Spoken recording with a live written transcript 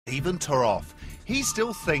Even Turoff, he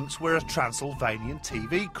still thinks we're a Transylvanian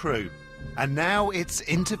TV crew. And now it's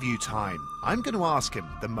interview time. I'm going to ask him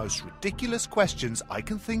the most ridiculous questions I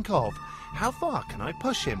can think of. How far can I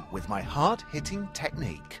push him with my hard-hitting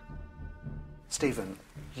technique? Stephen,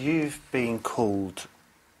 you've been called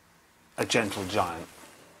a gentle giant.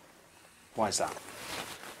 Why is that?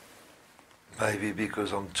 Maybe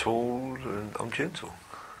because I'm tall and I'm gentle.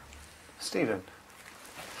 Stephen,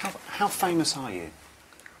 how famous are you?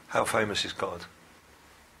 How famous is God?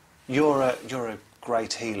 You're a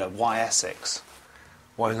great healer. Why Essex?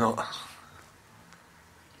 Why not?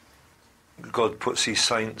 God puts his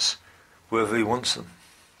saints wherever he wants them.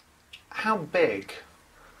 How big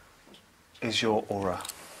is your aura?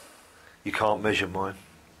 You can't measure mine.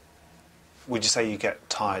 Would you say you get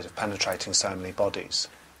tired of penetrating so many bodies?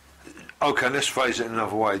 Okay, let's phrase it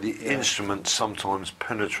another way. The instruments sometimes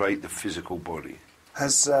penetrate the physical body.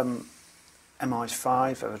 Has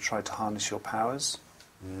MI5 ever tried to harness your powers?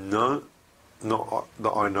 No, not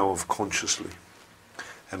that I know of consciously.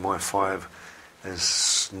 MI5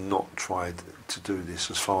 has not tried to do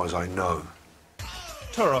this as far as I know.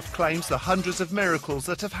 Turoff claims the hundreds of miracles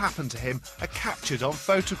that have happened to him are captured on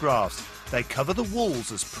photographs. They cover the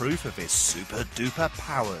walls as proof of his super-duper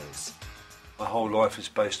powers. My whole life is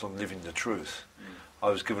based on living the truth. I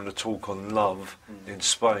was given a talk on love in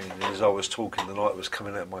Spain, and as I was talking, the light was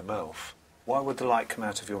coming out of my mouth. Why would the light come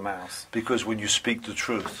out of your mouth? Because when you speak the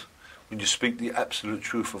truth, when you speak the absolute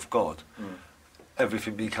truth of God,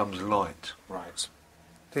 everything becomes light. Right.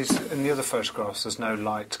 In the other photographs, there's no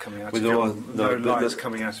light coming out With of your all- no, but light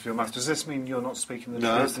coming out of your mouth. Does this mean you're not speaking the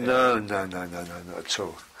No, truth here? no, not at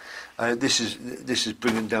all. This is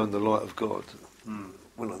bringing down the light of God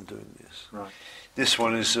when I'm doing this. Right. This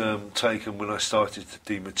one is taken when I started to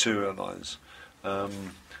dematerialise.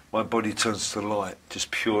 My body turns to light,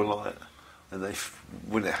 just pure light, and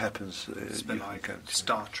when it happens, It's a bit like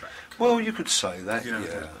Star Trek. Well, you could say that, You know,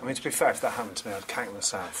 yeah. I mean, to be fair, if that happened to me, I'd count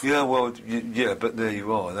myself. Yeah, well, yeah, but there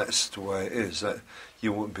you are. That's the way it is. That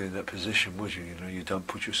you wouldn't be in that position, would you? You know, you don't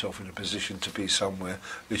put yourself in a position to be somewhere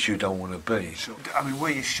that you don't want to be. Sure. I mean, were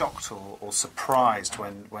you shocked or surprised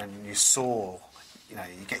when you saw, you know,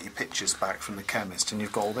 you get your pictures back from the chemist and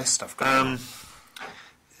you've got all this stuff going on?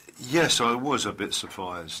 Yes, I was a bit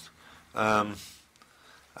surprised.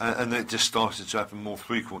 And it just started to happen more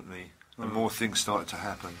frequently, and more things started to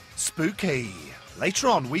happen. Spooky. Later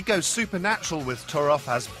on, we go supernatural with Turoff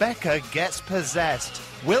as Becca gets possessed.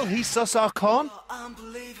 Will he suss our con?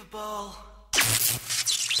 Unbelievable.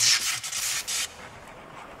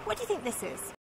 What do you think this is?